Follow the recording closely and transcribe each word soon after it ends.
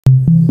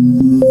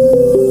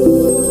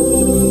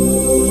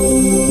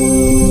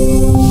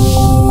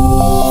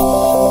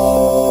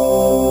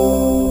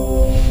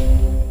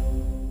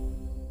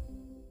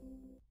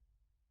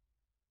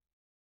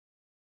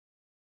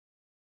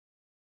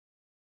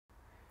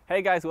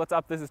Hey guys, what's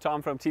up? This is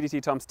Tom from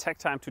TDT Tom's Tech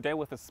Time. Today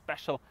with a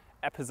special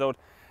episode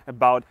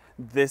about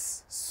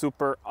this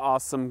super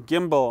awesome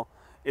gimbal.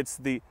 It's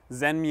the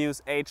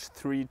Zenmuse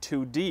H3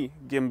 2D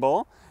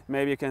gimbal.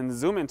 Maybe you can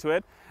zoom into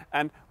it.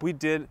 And we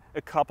did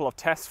a couple of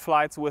test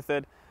flights with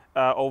it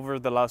over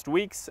the last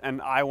weeks,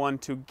 and I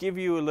want to give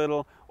you a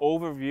little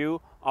overview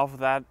of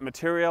that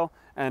material,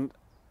 and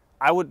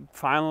I would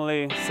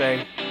finally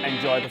say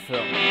enjoy the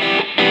film.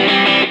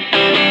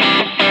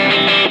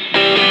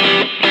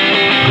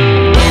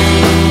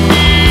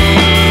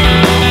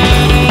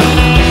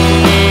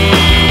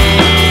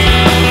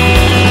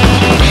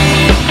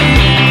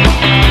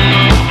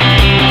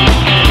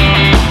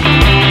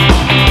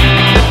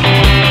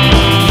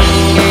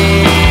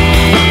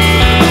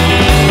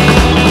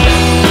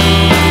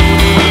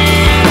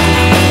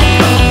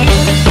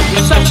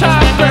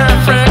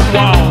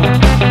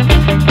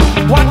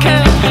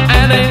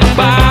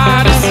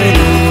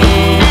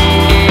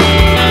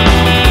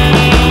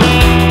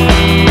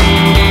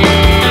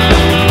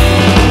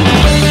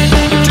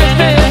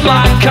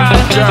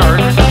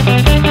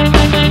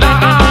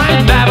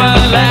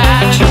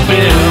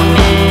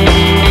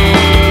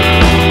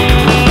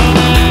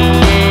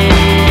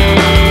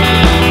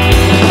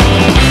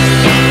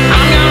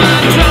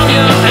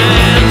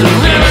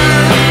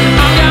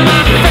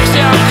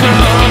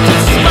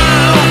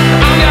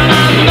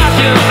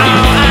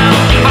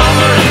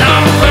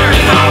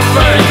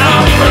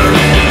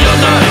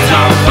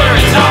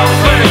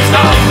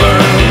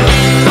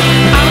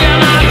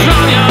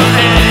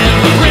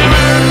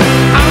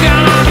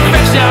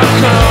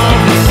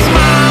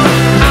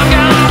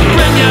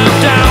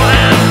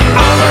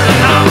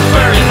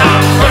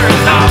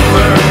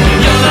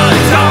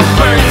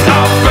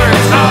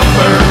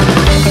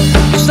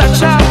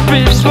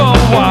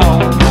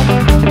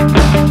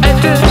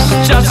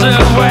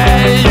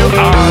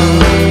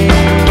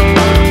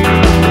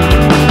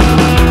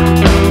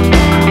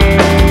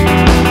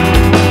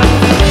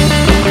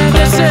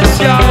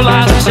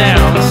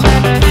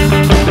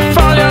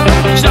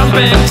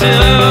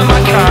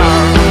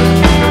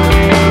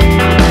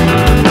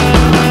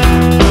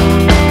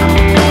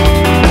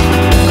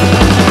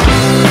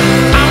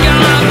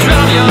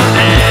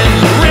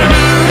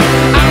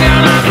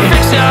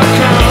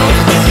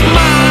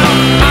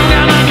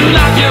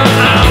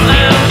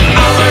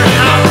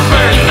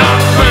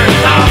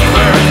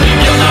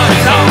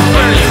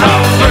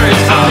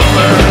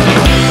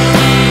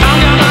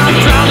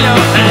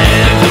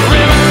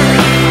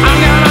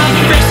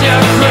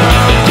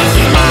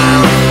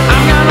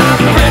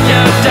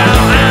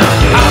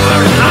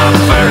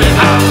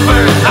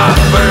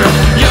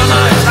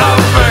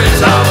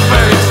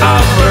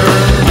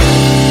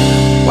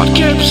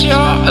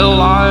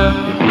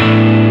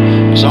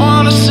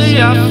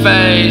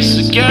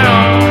 Face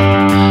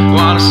again.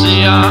 Wanna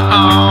see her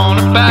on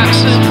a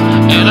backseat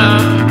in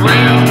a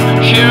real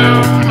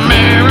human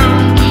mirror.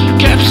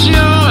 Keeps you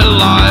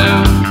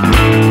alive.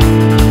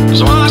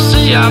 Just wanna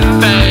see her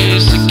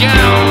face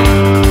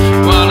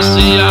again. Wanna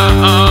see her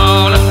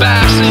on a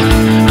backseat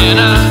in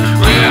a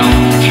real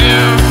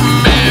human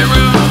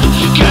mirror.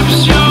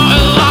 Keeps you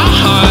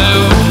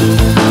alive.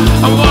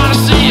 I wanna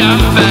see her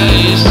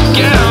face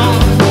again.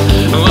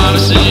 I wanna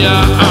see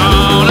her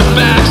on a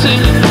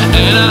backseat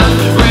in a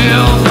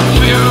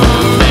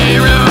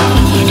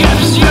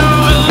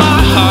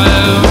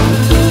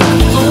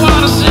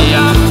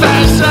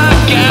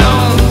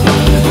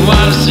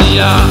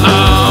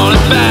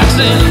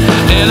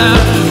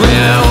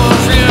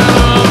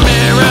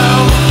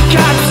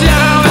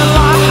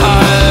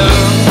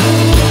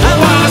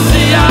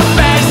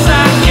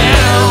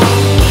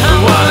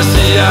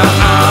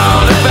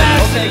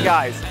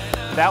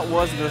that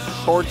was the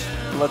short,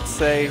 let's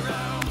say,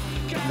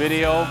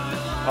 video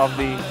of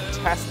the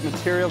test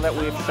material that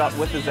we've shot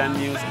with the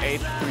Zenmuse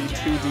H3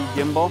 2D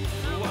gimbal.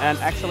 And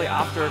actually,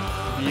 after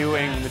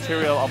viewing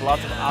material of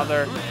lots of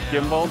other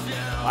gimbals,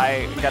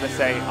 I gotta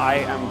say I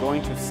am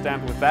going to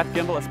stand with that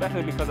gimbal,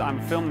 especially because I'm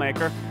a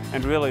filmmaker,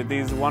 and really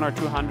these 100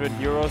 or 200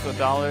 euros or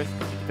dollars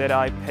that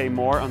I pay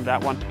more on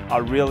that one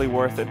are really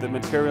worth it. The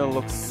material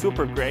looks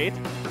super great,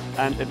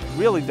 and it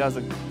really does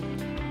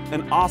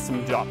an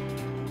awesome job.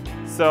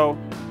 So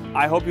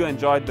I hope you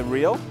enjoyed the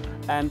reel,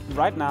 and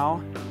right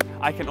now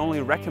I can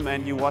only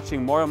recommend you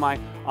watching more of my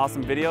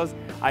awesome videos.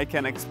 I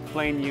can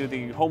explain you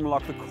the home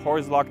lock, the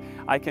course lock.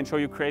 I can show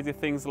you crazy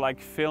things like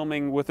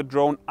filming with a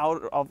drone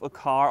out of a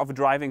car, of a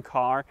driving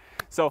car.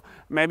 So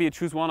maybe you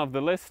choose one of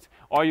the list,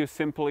 or you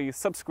simply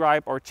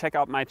subscribe or check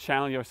out my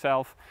channel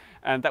yourself.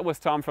 And that was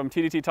Tom from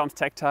TDT Tom's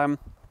Tech Time,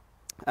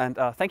 and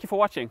thank you for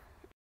watching.